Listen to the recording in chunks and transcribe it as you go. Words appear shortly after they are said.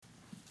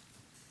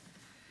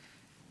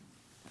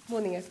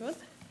Morning, everyone.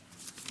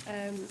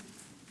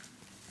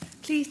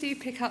 Please do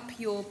pick up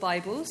your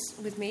Bibles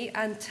with me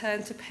and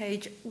turn to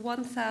page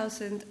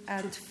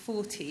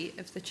 1040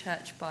 of the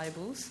Church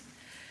Bibles.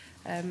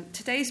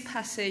 Today's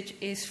passage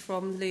is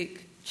from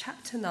Luke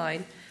chapter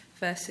 9,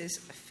 verses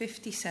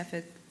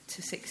 57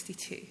 to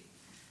 62.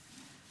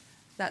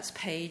 That's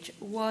page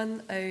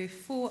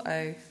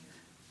 1040,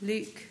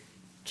 Luke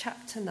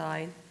chapter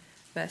 9,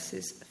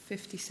 verses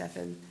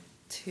 57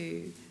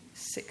 to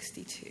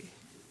 62.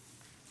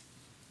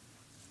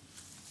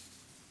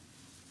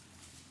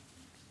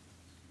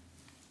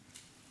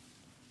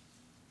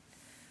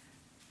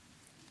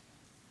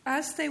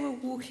 As they were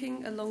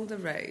walking along the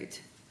road,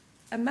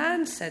 a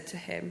man said to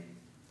him,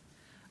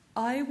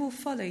 "I will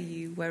follow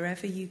you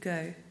wherever you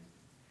go."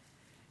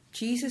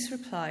 Jesus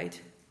replied,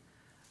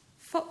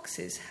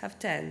 "Foxes have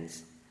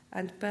dens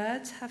and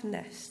birds have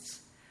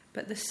nests,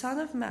 but the Son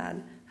of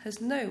Man has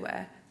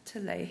nowhere to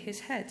lay his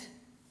head."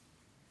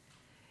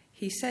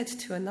 He said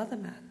to another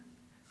man,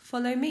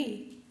 "Follow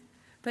me."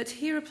 But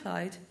he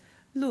replied,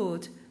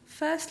 "Lord,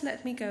 first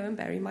let me go and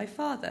bury my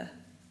father."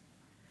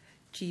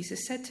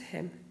 Jesus said to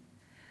him,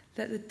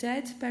 "Let the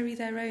dead bury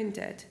their own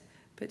dead,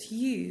 but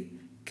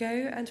you go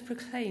and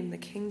proclaim the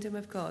kingdom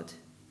of God."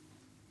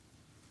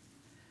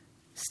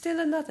 Still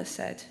another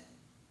said,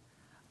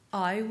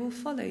 "I will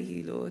follow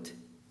you, Lord,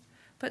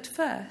 but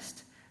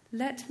first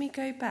let me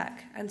go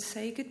back and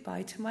say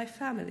goodbye to my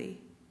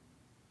family."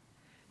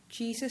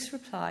 Jesus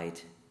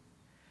replied,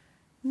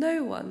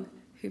 "No one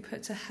who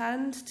puts a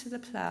hand to the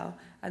plough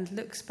and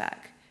looks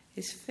back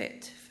is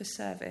fit for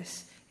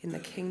service in the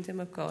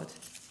kingdom of God."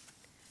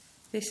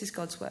 This is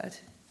God's word.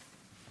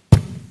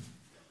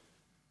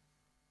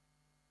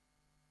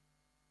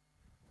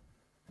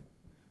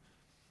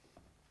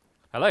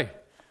 Hello.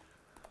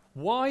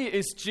 Why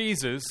is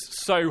Jesus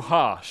so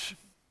harsh?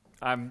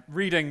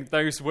 Reading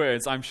those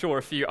words, I'm sure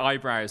a few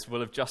eyebrows will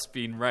have just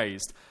been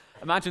raised.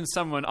 Imagine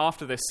someone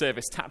after this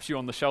service taps you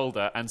on the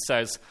shoulder and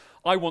says,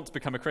 "I want to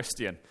become a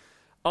Christian."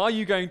 Are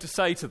you going to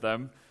say to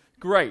them,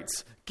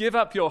 "Great, give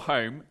up your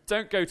home,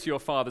 don't go to your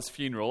father's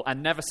funeral,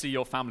 and never see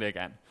your family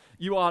again"?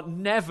 You are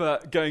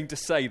never going to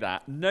say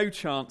that. No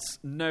chance,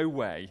 no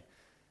way.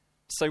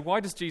 So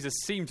why does Jesus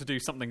seem to do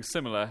something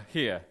similar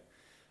here?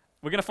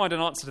 We're going to find an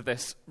answer to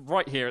this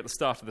right here at the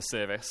start of the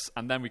service,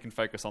 and then we can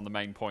focus on the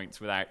main points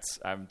without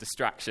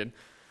distraction.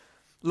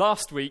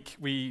 Last week,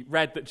 we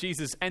read that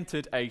Jesus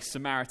entered a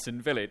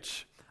Samaritan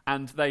village,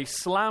 and they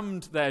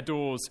slammed their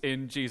doors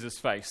in Jesus'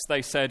 face.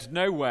 They said,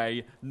 "No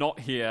way,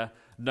 not here,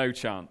 no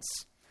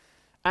chance."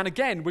 And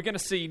again, we're going to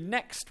see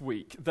next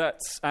week that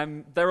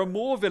there are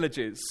more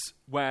villages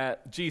where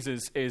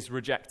Jesus is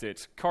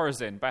rejected.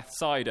 Chorazin,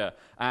 Bethsaida,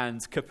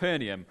 and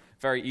Capernaum.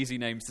 Very easy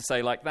names to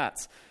say like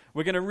that.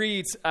 We're going to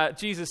read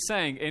Jesus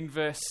saying in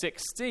verse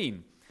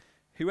 16,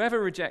 "Whoever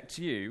rejects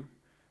you,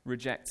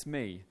 rejects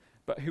me.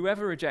 But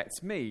whoever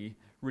rejects me,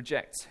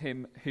 rejects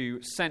him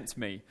who sent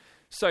me."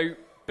 So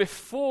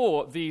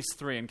before these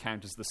three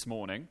encounters this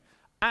morning,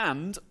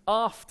 and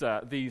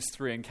after these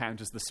three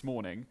encounters this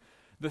morning,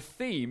 the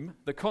theme,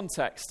 the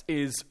context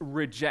is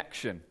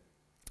rejection.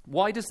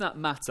 Why does that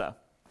matter?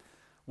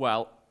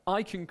 Well,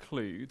 I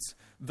conclude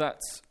that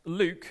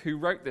Luke, who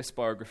wrote this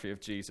biography of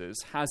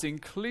Jesus, has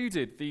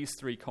included these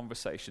three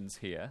conversations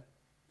here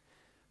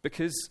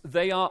because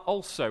they are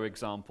also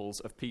examples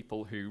of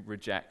people who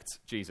reject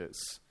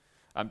Jesus.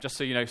 Just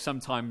so you know,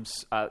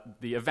 sometimes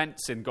the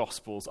events in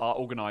Gospels are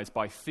organized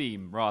by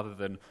theme rather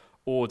than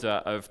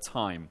order of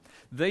time.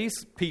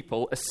 These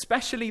people,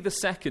 especially the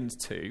second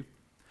two,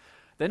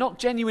 they're not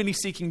genuinely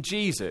seeking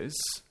Jesus.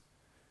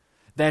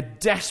 They're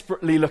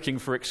desperately looking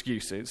for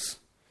excuses.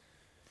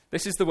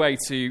 This is the way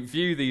to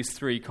view these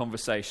three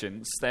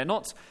conversations. They're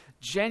not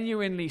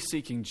genuinely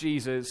seeking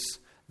Jesus.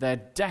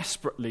 They're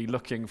desperately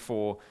looking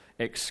for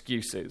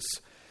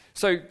excuses.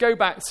 So go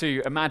back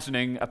to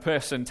imagining a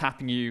person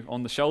tapping you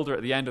on the shoulder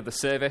at the end of the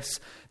service.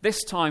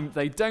 This time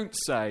they don't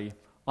say,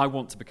 "I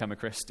want to become a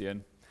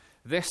Christian."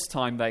 This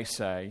time they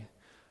say,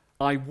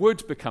 "I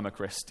would become a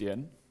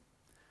Christian,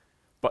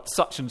 but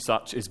such and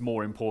such is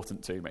more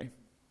important to me."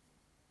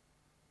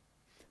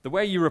 The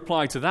way you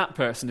reply to that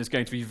person is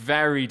going to be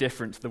very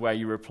different to the way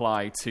you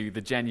reply to the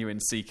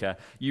genuine seeker.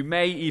 You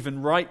may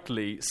even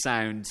rightly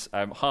sound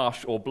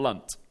harsh or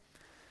blunt.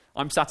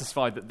 I'm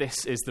satisfied that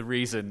this is the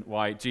reason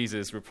why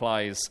Jesus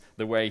replies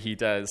the way he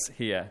does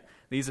here.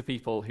 These are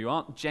people who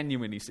aren't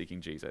genuinely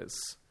seeking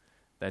Jesus.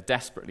 They're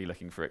desperately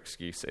looking for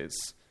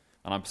excuses.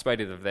 And I'm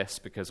persuaded of this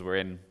because we're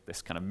in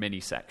this kind of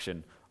mini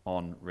section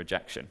on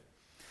rejection.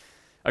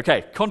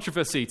 Okay,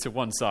 controversy to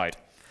one side.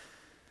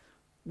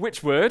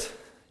 Which word,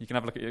 you can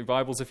have a look at your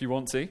Bibles if you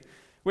want to,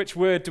 which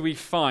word do we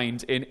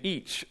find in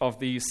each of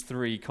these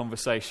three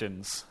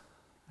conversations?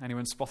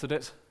 Anyone spotted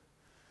it?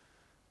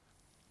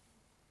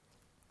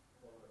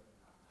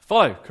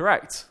 Follow,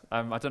 correct.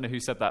 I don't know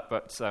who said that,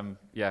 but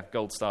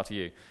gold star to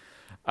you.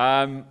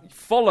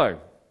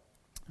 Follow.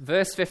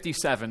 Verse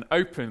 57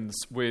 opens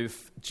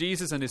with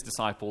Jesus and his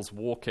disciples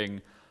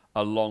walking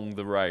along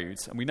the road.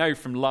 And we know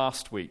from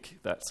last week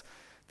that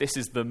This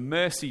is the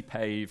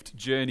mercy-paved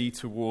journey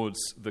towards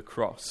the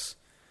cross.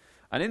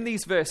 And in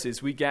these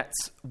verses, we get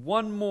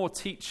one more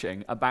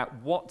teaching about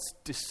what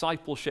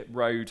discipleship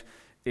road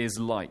is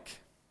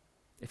like.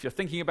 If you're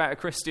thinking about a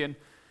Christian,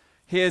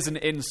 here's an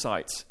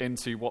insight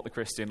into what the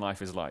Christian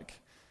life is like.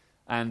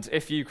 And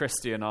if you,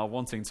 Christian, are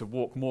wanting to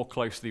walk more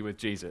closely with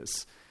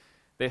Jesus,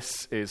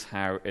 this is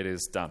how it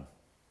is done.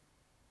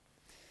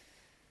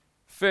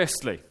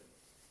 Firstly,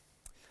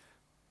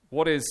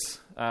 what is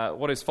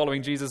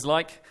following Jesus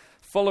like?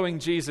 Following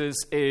Jesus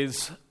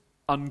is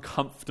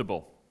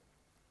uncomfortable.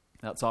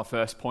 That's our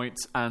first point,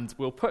 and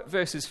we'll put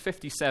verses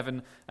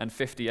 57 and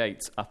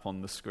 58 up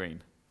on the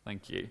screen.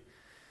 Thank you.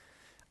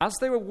 As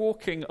they were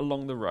walking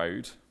along the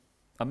road,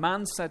 a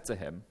man said to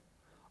him,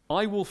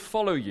 "I will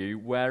follow you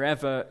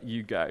wherever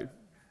you go."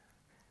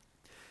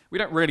 We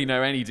don't really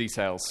know any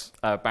details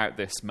about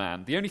this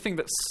man. The only thing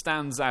that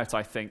stands out,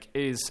 I think,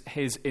 is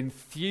his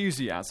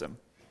enthusiasm.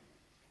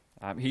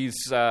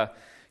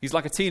 He's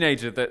like a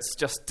teenager that's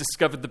just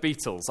discovered the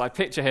Beatles. I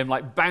picture him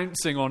like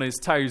bouncing on his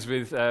toes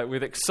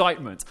with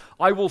excitement.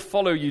 "I will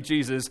follow you,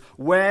 Jesus,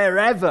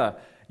 wherever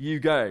you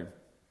go."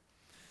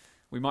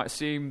 We might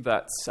assume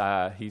that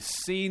he's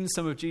seen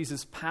some of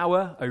Jesus'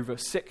 power over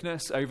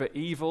sickness, over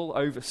evil,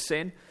 over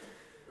sin.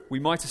 We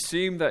might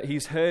assume that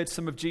he's heard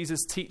some of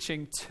Jesus'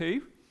 teaching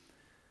too.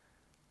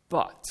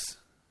 But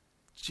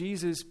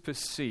Jesus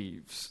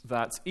perceives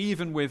that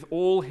even with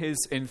all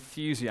his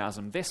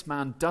enthusiasm, this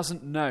man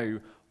doesn't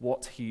know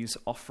what he's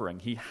offering.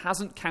 He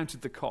hasn't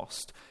counted the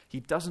cost. He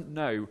doesn't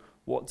know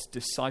what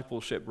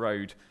discipleship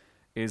road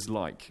is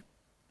like.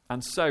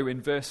 And so in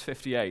verse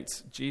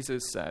 58,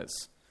 Jesus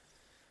says,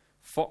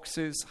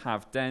 "Foxes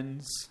have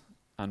dens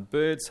and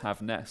birds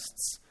have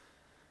nests,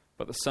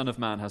 but the Son of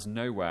Man has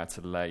nowhere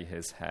to lay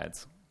his head."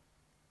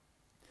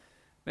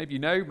 Maybe you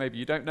know, maybe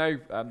you don't know.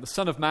 The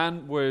Son of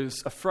Man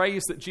was a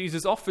phrase that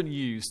Jesus often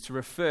used to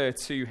refer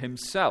to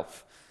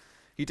himself.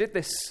 He did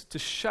this to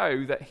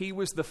show that he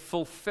was the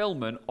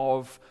fulfillment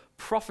of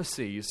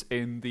prophecies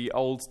in the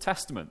Old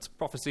Testament.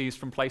 Prophecies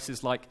from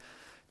places like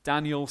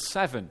Daniel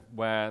 7,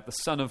 where the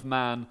Son of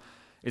Man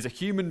is a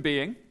human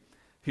being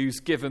who's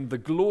given the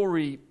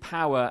glory,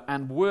 power,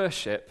 and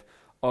worship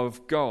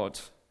of God.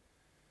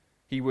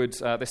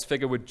 This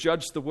figure would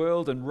judge the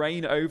world and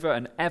reign over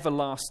an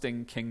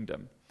everlasting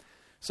kingdom.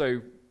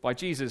 So by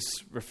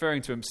Jesus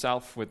referring to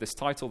himself with this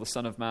title, the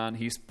Son of Man,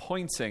 he's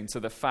pointing to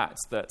the fact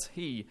that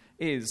he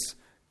is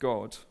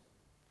God.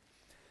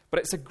 But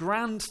it's a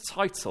grand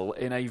title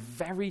in a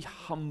very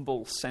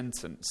humble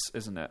sentence,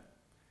 isn't it?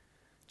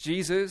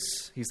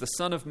 Jesus, he's the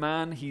Son of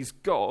Man, he's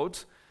God,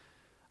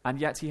 and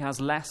yet he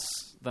has less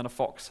than a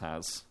fox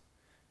has.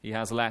 He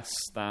has less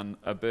than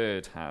a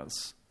bird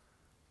has.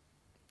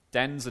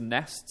 Dens and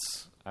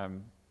nests,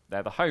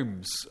 they're the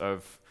homes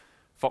of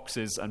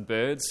foxes and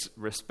birds,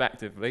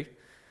 respectively.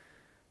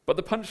 But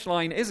the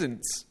punchline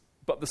isn't,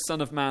 but the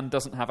Son of Man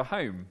doesn't have a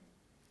home.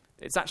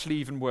 It's actually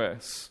even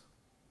worse.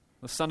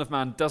 The Son of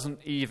Man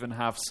doesn't even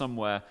have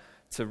somewhere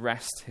to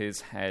rest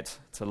his head,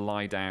 to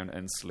lie down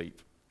and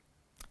sleep.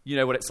 You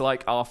know what it's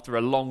like after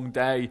a long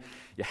day.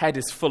 Your head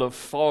is full of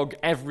fog.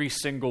 Every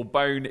single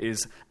bone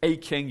is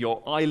aching.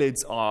 Your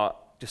eyelids are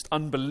just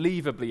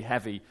unbelievably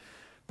heavy.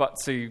 But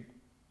to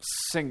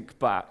sink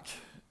back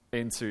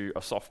into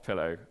a soft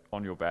pillow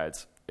on your bed,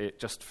 it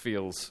just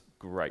feels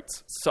great.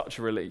 Such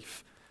a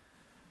relief.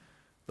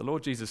 The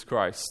Lord Jesus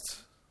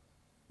Christ,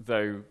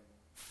 though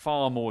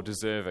far more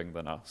deserving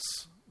than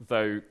us,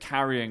 though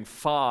carrying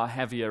far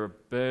heavier a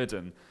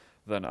burden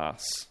than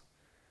us,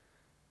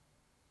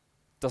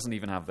 doesn't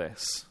even have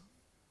this.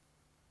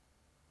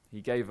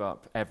 He gave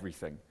up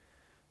everything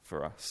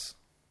for us.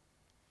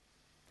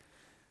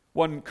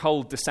 One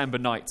cold December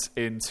night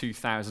in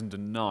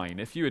 2009,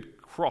 if you had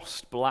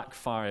crossed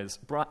Blackfriars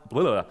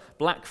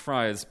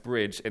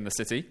Bridge in the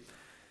city,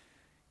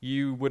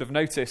 you would have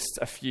noticed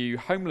a few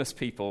homeless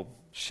people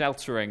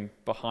sheltering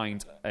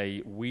behind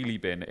a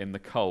wheelie bin in the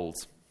cold.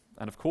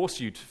 And of course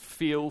you'd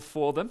feel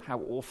for them. How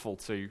awful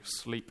to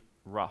sleep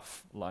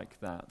rough like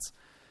that.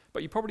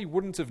 But you probably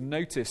wouldn't have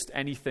noticed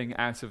anything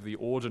out of the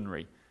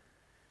ordinary.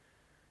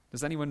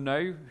 Does anyone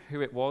know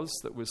who it was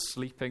that was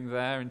sleeping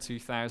there in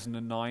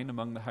 2009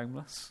 among the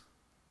homeless?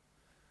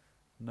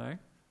 No?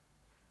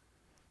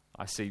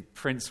 I see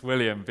Prince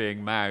William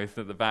being mouthed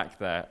at the back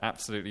there.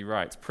 Absolutely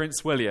right.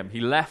 Prince William, he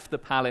left the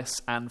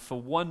palace, and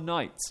for one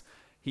night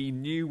he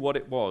knew what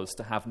it was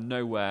to have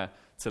nowhere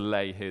to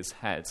lay his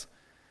head.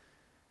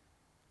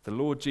 The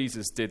Lord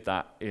Jesus did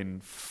that in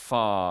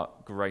far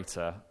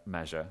greater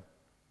measure.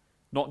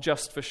 Not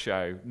just for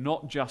show,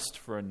 not just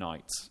for a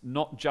night,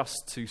 not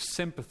just to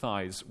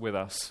sympathize with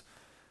us,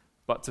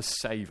 but to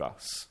save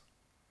us.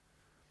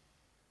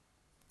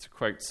 To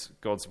quote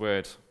God's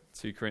word,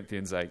 2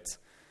 Corinthians 8,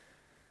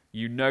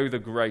 "You know the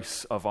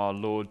grace of our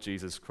Lord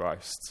Jesus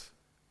Christ.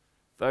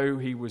 Though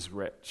he was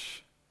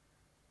rich,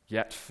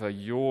 yet for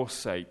your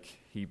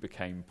sake he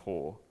became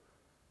poor,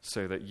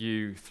 so that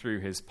you,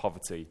 through his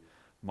poverty,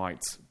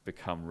 might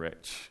become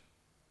rich."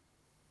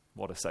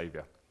 What a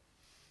saviour.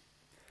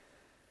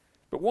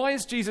 But why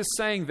is Jesus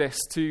saying this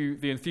to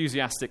the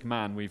enthusiastic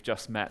man we've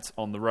just met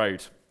on the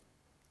road?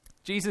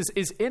 Jesus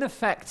is in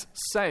effect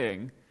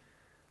saying,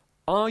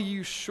 are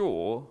you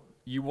sure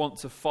you want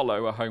to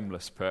follow a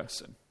homeless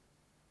person?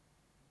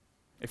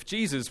 If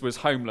Jesus was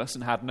homeless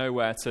and had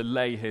nowhere to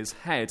lay his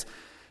head,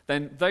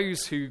 then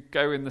those who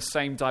go in the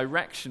same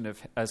direction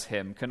as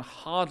him can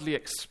hardly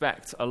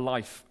expect a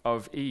life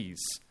of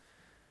ease.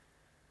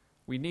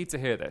 We need to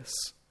hear this.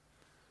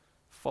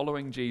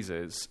 Following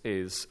Jesus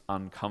is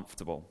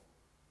uncomfortable.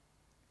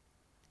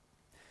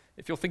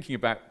 If you're thinking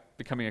about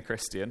becoming a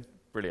Christian,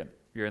 brilliant,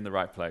 you're in the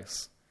right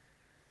place.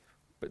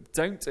 But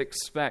don't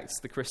expect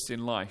the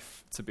Christian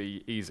life to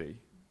be easy.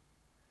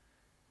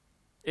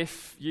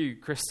 If you,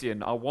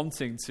 Christian, are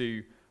wanting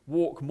to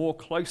walk more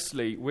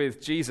closely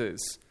with Jesus,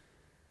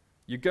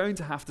 you're going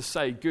to have to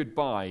say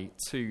goodbye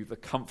to the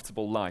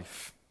comfortable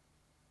life.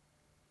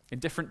 In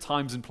different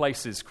times and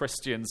places,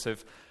 Christians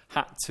have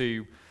had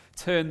to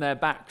turn their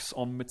backs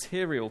on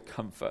material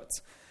comfort.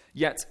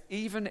 Yet,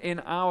 even in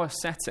our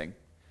setting,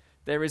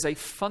 there is a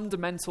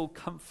fundamental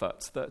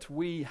comfort that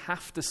we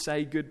have to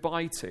say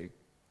goodbye to.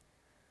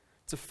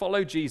 To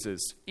follow Jesus,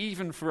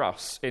 even for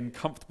us in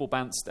comfortable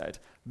Banstead,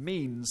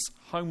 means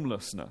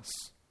homelessness.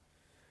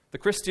 The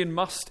Christian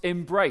must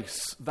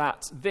embrace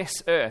that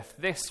this earth,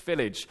 this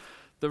village,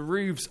 the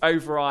roofs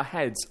over our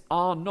heads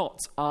are not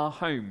our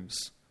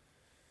homes.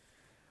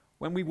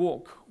 When we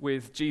walk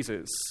with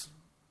Jesus,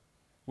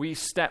 we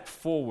step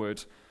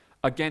forward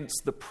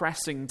against the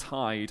pressing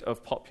tide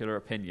of popular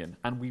opinion,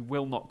 and we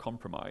will not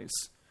compromise.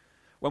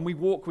 When we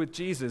walk with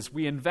Jesus,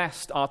 we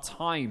invest our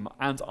time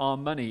and our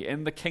money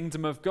in the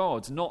kingdom of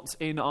God, not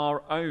in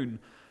our own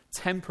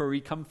temporary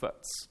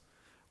comforts.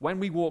 When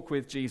we walk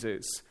with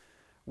Jesus,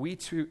 we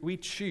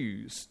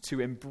choose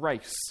to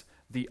embrace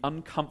the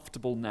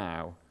uncomfortable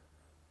now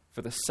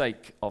for the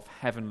sake of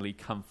heavenly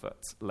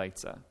comfort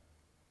later.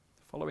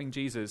 Following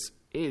Jesus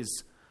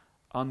is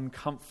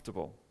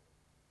uncomfortable.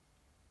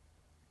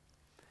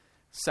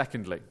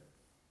 Secondly,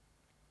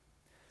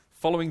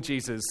 following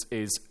Jesus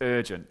is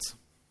urgent.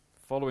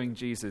 Following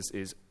Jesus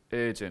is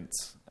urgent.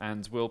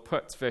 And we'll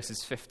put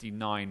verses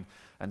 59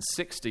 and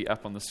 60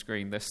 up on the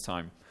screen this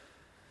time.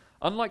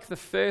 Unlike the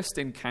first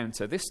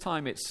encounter, this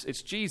time it's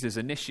Jesus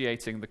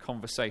initiating the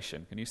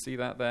conversation. Can you see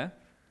that there?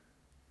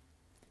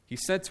 He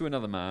said to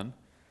another man,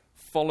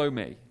 "Follow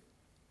me."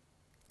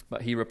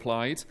 But he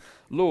replied,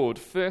 "Lord,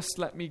 first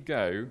let me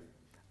go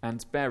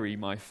and bury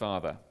my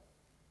father."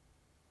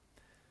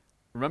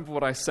 Remember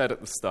what I said at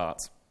the start.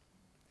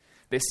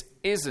 This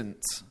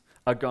isn't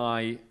a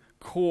guy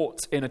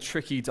caught in a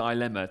tricky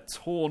dilemma,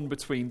 torn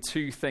between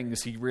two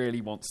things he really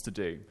wants to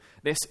do.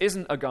 This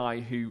isn't a guy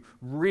who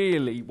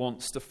really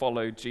wants to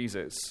follow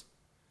Jesus.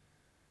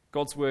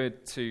 God's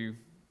word to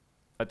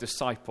a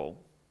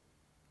disciple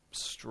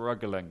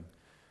struggling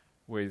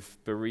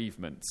with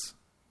bereavement,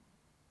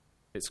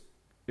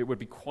 it would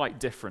be quite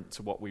different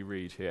to what we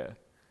read here.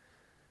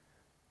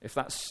 If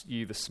that's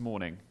you this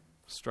morning,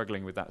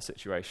 struggling with that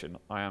situation,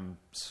 I am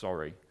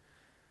sorry.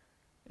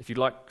 If you'd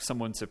like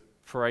someone to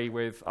pray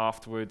with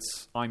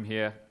afterwards, I'm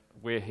here,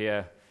 we're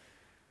here,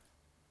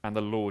 and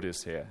the Lord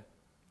is here.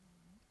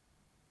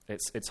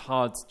 It's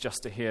hard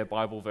just to hear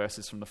Bible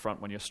verses from the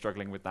front when you're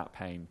struggling with that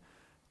pain,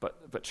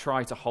 but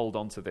try to hold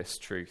on to this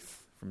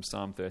truth from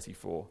Psalm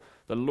 34.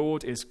 The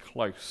Lord is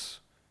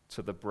close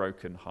to the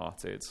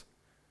brokenhearted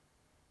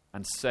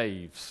and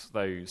saves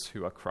those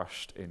who are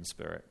crushed in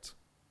spirit.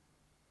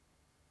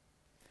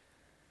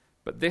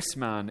 But this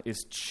man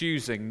is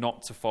choosing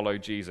not to follow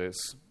Jesus,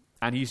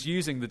 and he's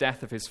using the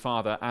death of his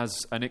father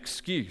as an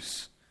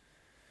excuse.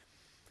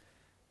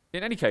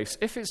 In any case,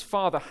 if his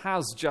father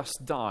has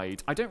just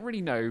died, I don't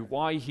really know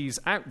why he's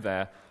out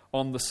there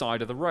on the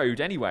side of the road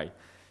anyway.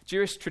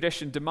 Jewish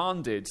tradition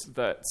demanded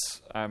that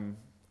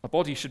a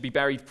body should be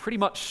buried pretty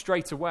much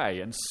straight away,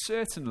 and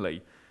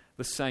certainly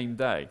the same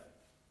day.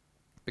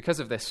 Because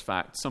of this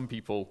fact, some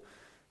people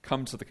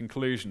come to the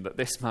conclusion that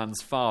this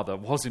man's father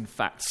was in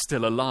fact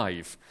still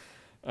alive.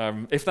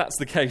 If that's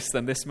the case,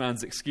 then this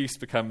man's excuse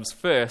becomes,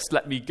 first,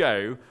 let me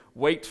go,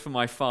 wait for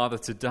my father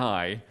to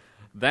die,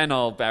 then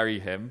I'll bury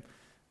him,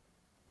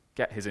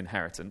 get his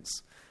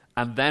inheritance,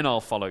 and then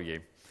I'll follow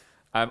you.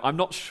 I'm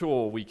not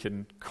sure we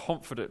can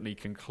confidently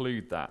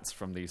conclude that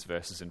from these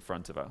verses in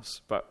front of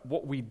us, but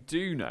what we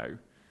do know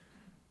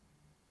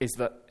is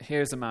that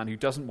here's a man who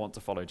doesn't want to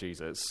follow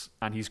Jesus,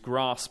 and he's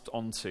grasped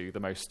onto the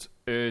most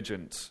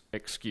urgent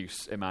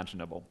excuse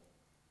imaginable.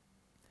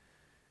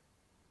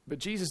 But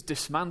Jesus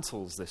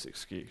dismantles this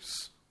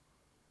excuse.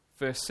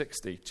 Verse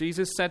 60,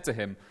 Jesus said to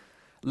him,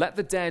 "Let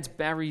the dead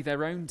bury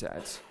their own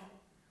dead,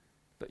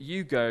 but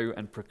you go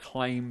and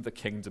proclaim the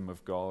kingdom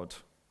of God."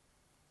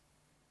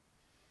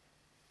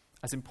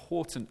 As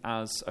important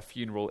as a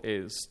funeral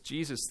is,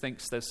 Jesus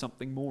thinks there's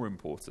something more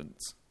important.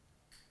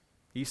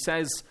 He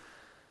says,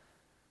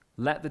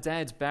 let the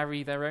dead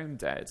bury their own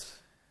dead.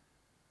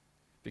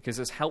 Because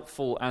as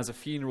helpful as a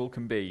funeral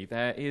can be,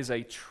 there is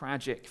a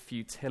tragic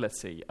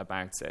futility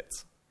about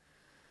it.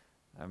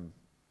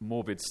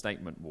 Morbid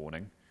statement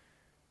warning.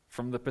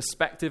 From the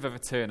perspective of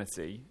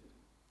eternity,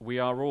 we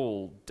are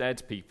all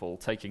dead people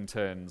taking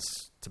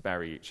turns to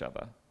bury each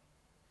other.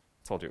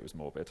 Told you it was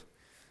morbid.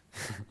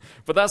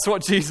 But that's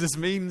what Jesus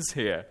means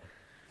here.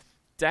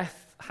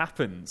 Death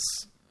happens.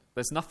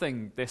 There's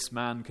nothing this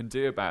man can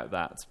do about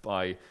that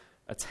by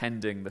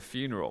attending the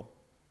funeral.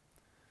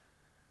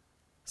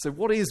 So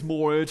what is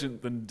more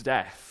urgent than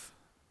death?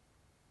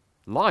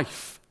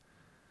 Life.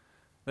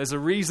 There's a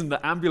reason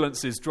that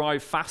ambulances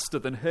drive faster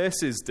than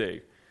hearses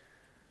do.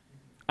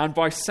 And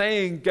by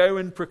saying, go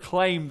and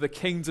proclaim the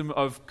kingdom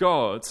of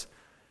God,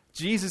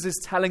 Jesus is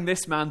telling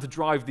this man to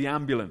drive the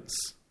ambulance.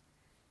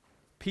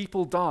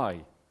 People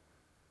die.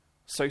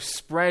 So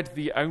spread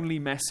the only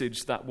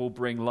message that will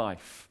bring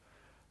life.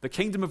 The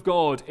kingdom of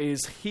God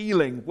is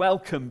healing,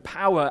 welcome,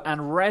 power,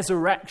 and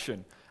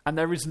resurrection. And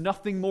there is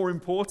nothing more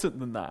important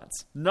than that.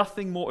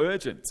 Nothing more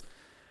urgent.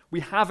 We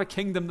have a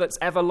kingdom that's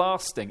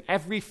everlasting.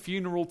 Every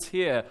funeral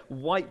tear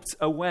wiped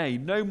away.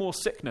 No more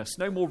sickness,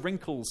 no more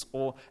wrinkles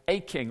or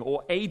aching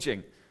or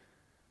aging.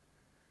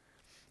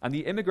 And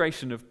the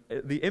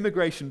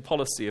immigration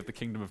policy of the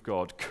kingdom of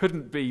God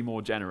couldn't be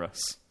more generous.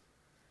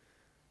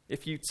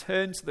 If you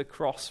turn to the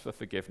cross for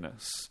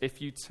forgiveness, if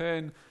you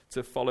turn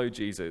to follow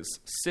Jesus,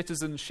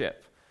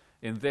 citizenship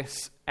in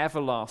this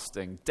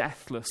everlasting,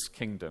 deathless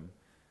kingdom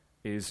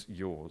is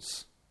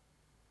yours.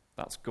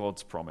 That's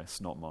God's promise,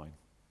 not mine.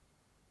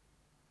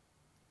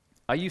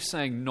 Are you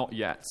saying not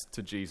yet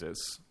to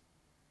Jesus?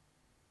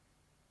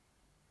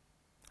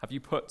 Have you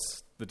put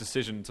the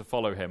decision to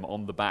follow him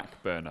on the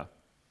back burner?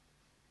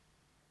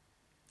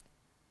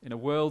 In a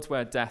world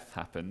where death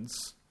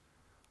happens,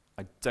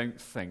 I don't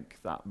think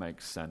that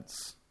makes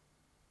sense.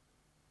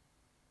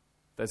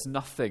 There's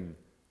nothing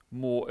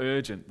more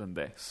urgent than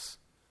this.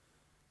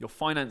 Your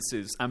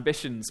finances,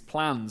 ambitions,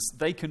 plans,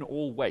 they can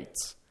all wait.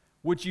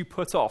 Would you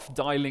put off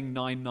dialing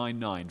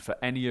 999 for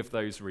any of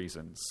those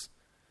reasons?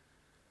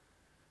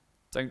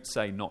 Don't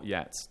say not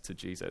yet to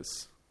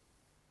Jesus.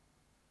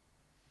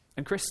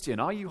 And Christian,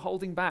 are you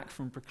holding back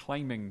from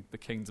proclaiming the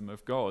kingdom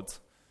of God?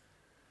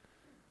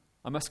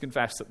 I must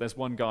confess that there's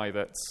one guy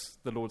that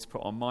the Lord's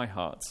put on my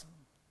heart.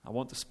 I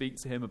want to speak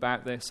to him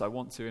about this. I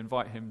want to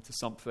invite him to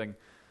something.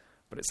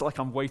 But it's like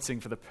I'm waiting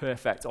for the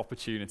perfect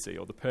opportunity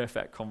or the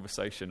perfect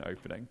conversation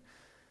opening.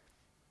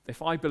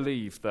 If I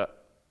believe that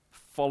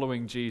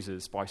following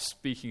Jesus by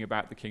speaking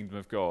about the kingdom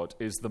of God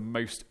is the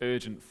most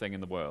urgent thing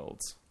in the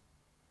world,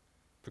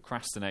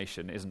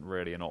 procrastination isn't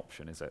really an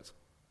option, is it?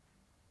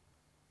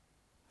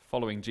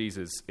 Following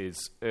Jesus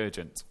is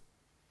urgent.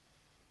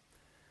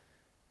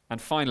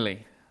 And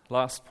finally,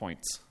 last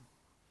point.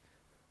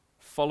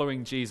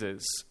 Following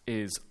Jesus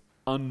is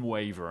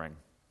unwavering.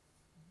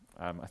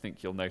 I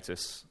think you'll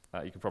notice,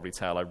 you can probably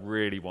tell I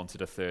really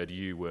wanted a third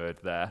U word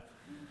there.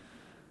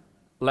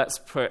 Let's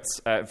put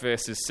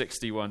verses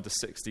 61 to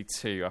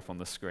 62 up on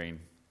the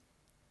screen.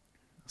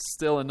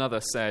 Still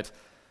another said,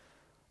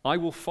 I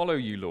will follow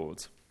you, Lord,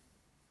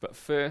 but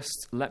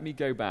first let me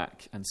go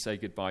back and say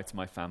goodbye to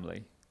my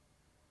family.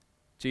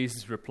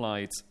 Jesus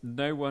replied,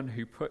 no one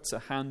who puts a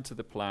hand to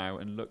the plow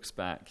and looks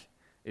back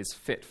is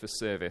fit for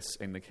service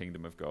in the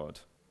kingdom of God.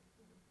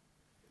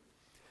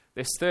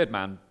 This third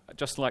man,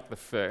 just like the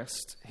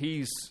first,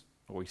 he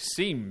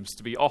seems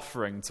to be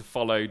offering to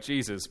follow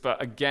Jesus,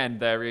 but again,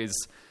 there is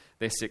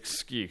this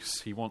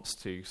excuse. He wants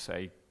to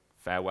say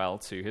farewell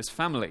to his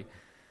family.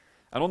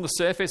 And on the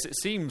surface, it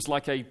seems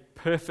like a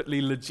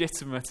perfectly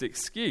legitimate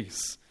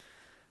excuse.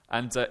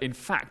 And in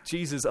fact,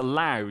 Jesus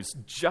allows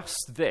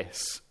just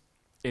this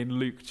in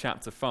Luke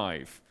chapter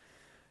 5.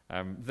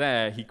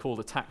 There, he called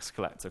a tax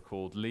collector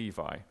called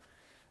Levi.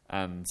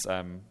 And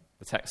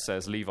the text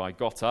says Levi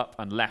got up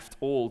and left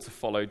all to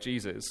follow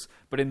Jesus.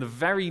 But in the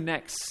very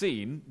next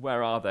scene,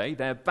 where are they?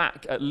 They're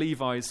back at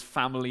Levi's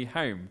family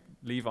home.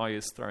 Levi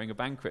is throwing a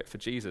banquet for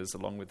Jesus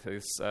along with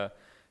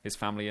his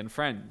family and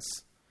friends.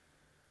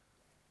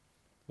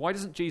 Why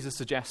doesn't Jesus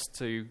suggest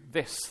to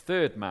this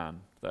third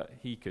man that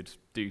he could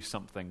do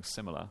something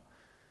similar?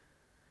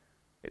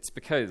 It's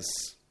because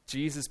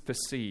Jesus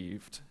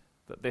perceived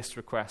that this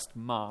request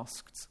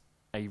masked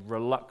a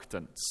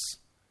reluctance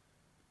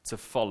to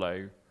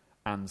follow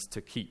and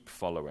to keep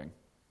following.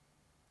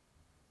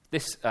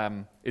 This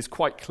is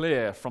quite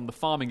clear from the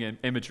farming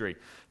imagery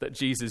that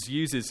Jesus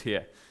uses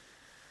here.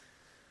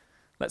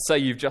 Let's say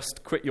you've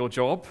just quit your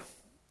job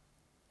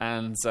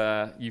and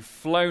you've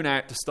flown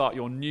out to start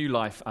your new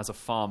life as a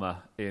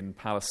farmer in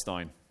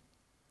Palestine.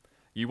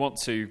 You want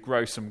to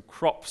grow some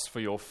crops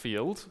for your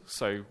field,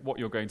 so what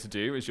you're going to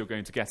do is you're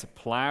going to get a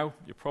plough.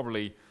 You're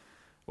probably,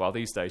 well,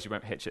 these days you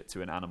won't hitch it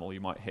to an animal,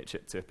 you might hitch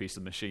it to a piece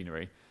of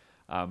machinery.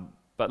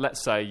 But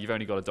let's say you've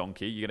only got a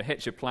donkey. You're going to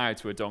hitch your plough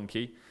to a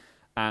donkey,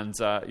 and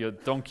your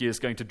donkey is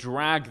going to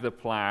drag the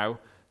plough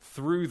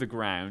through the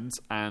ground,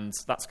 and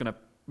that's going to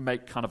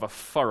make kind of a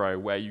furrow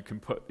where you can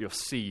put your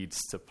seeds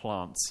to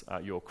plant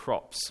your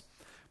crops.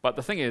 But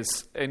the thing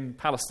is, in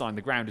Palestine,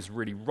 the ground is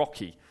really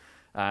rocky,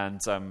 and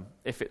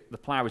if the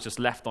plough is just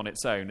left on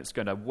its own, it's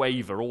going to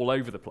waver all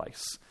over the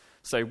place.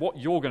 So what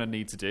you're going to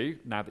need to do,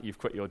 now that you've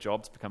quit your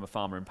job to become a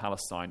farmer in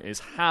Palestine, is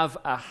have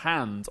a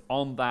hand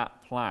on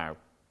that plough.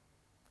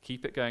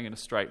 Keep it going in a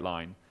straight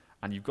line,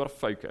 and you've got to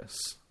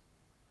focus.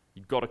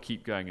 You've got to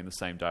keep going in the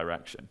same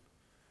direction.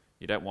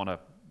 You don't want a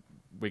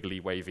wiggly,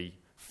 wavy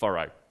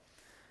furrow.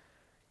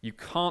 You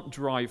can't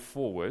drive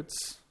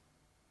forwards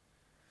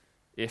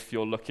if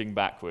you're looking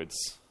backwards.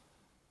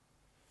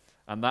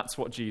 And that's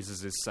what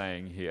Jesus is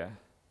saying here.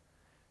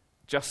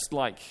 Just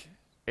like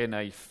in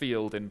a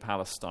field in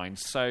Palestine,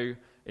 so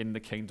in the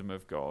kingdom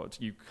of God,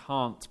 you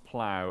can't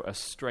plough a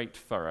straight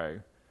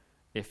furrow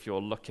if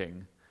you're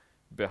looking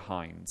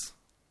behind.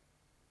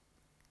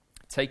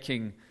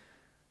 Taking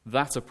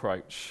that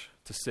approach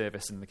to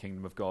service in the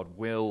kingdom of God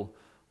will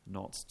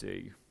not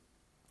do.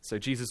 So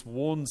Jesus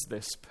warns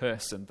this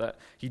person that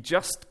he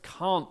just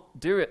can't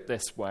do it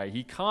this way.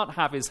 He can't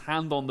have his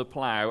hand on the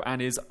plough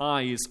and his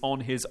eyes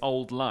on his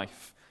old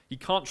life. He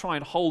can't try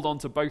and hold on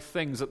to both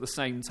things at the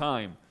same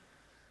time.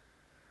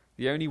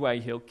 The only way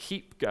he'll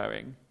keep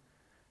going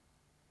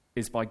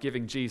is by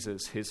giving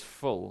Jesus his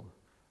full,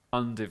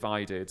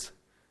 undivided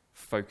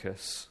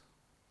focus.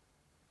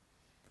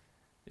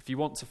 If you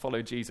want to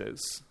follow Jesus,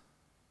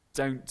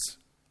 don't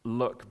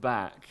look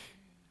back.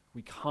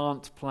 We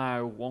can't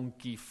plough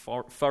wonky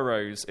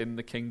furrows in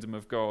the kingdom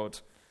of God.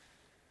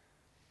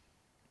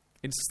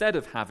 Instead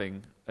of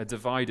having a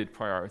divided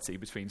priority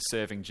between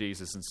serving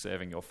Jesus and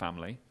serving your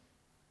family,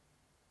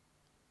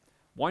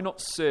 why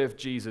not serve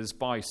Jesus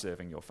by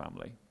serving your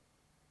family?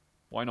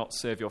 Why not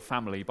serve your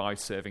family by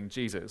serving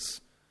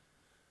Jesus?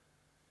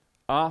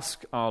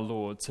 Ask our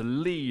Lord to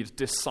lead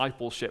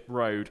Discipleship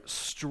Road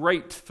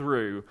straight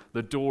through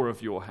the door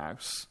of your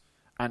house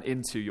and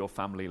into your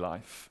family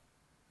life.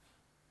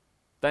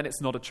 Then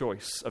it's not a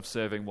choice of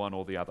serving one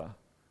or the other.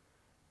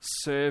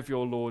 Serve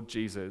your Lord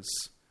Jesus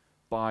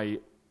by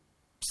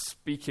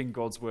speaking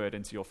God's word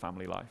into your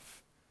family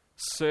life.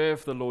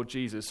 Serve the Lord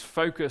Jesus.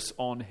 Focus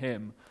on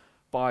him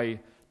by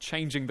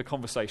changing the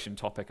conversation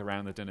topic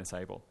around the dinner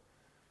table.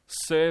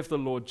 Serve the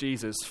Lord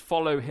Jesus.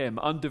 Follow him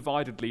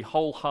undividedly,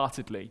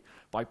 wholeheartedly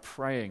by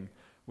praying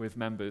with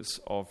members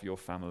of your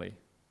family.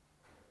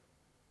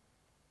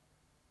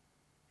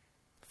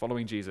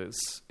 Following Jesus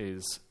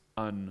is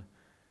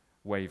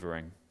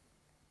unwavering.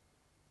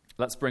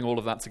 Let's bring all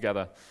of that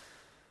together.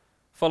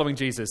 Following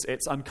Jesus,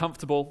 it's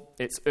uncomfortable,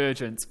 it's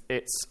urgent,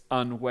 it's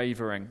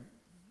unwavering.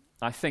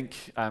 I think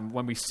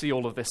when we see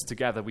all of this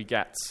together, we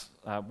get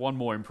one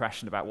more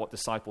impression about what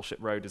Discipleship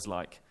Road is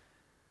like.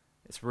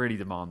 It's really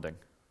demanding.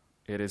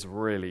 It is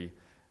really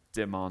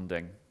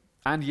demanding.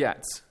 And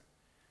yet,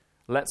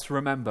 let's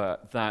remember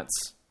that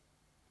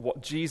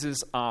what Jesus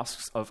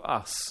asks of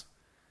us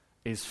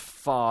is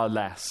far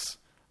less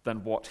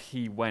than what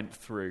he went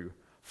through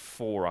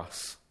for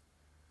us.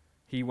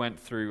 He went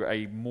through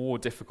a more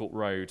difficult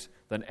road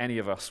than any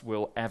of us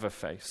will ever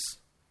face.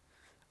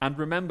 And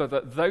remember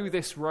that though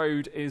this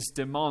road is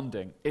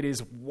demanding, it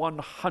is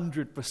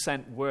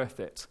 100% worth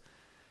it.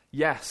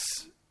 Yes,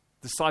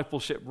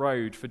 Discipleship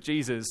Road for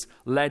Jesus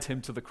led him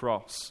to the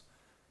cross,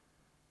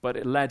 but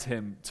it led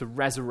him to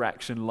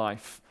resurrection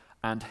life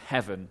and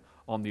heaven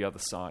on the other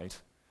side.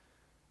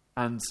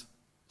 And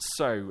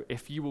so,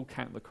 if you will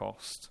count the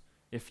cost,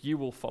 if you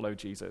will follow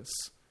Jesus,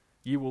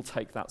 you will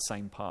take that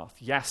same path.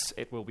 Yes,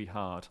 it will be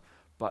hard,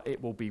 but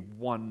it will be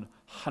 100%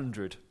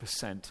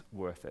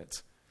 worth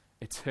it.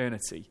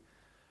 Eternity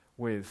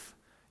with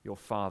your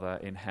Father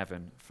in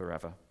heaven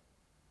forever.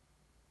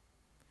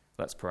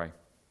 Let's pray.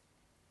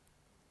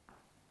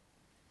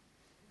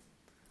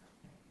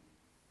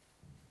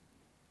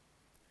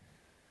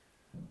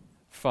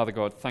 Father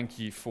God, thank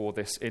you for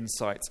this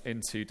insight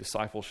into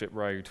Discipleship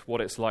Road,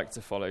 what it's like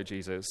to follow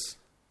Jesus.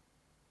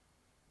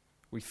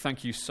 We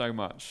thank you so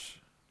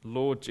much,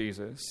 Lord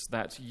Jesus,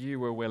 that you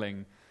were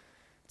willing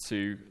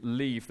to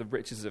leave the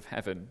riches of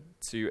heaven,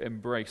 to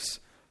embrace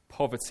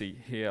poverty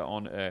here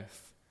on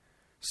earth,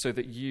 so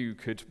that you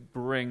could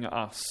bring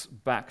us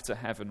back to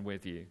heaven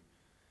with you.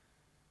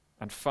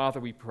 And Father,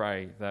 we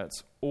pray that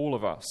all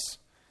of us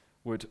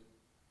would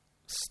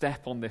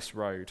step on this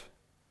road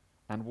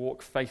and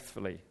walk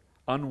faithfully,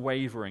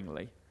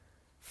 unwaveringly,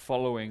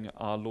 following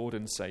our Lord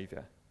and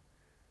Saviour.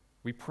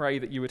 We pray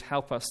that you would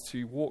help us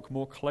to walk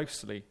more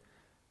closely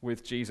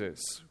with Jesus.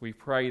 We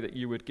pray that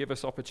you would give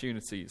us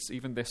opportunities,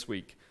 even this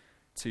week,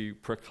 to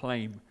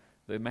proclaim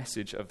the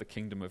message of the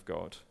kingdom of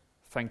God.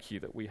 Thank you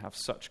that we have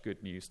such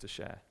good news to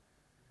share.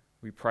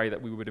 We pray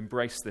that we would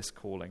embrace this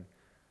calling,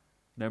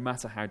 no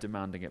matter how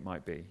demanding it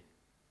might be.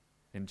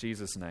 In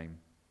Jesus' name,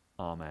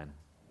 amen.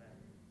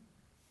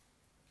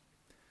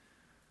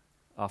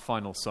 Our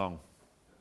final song.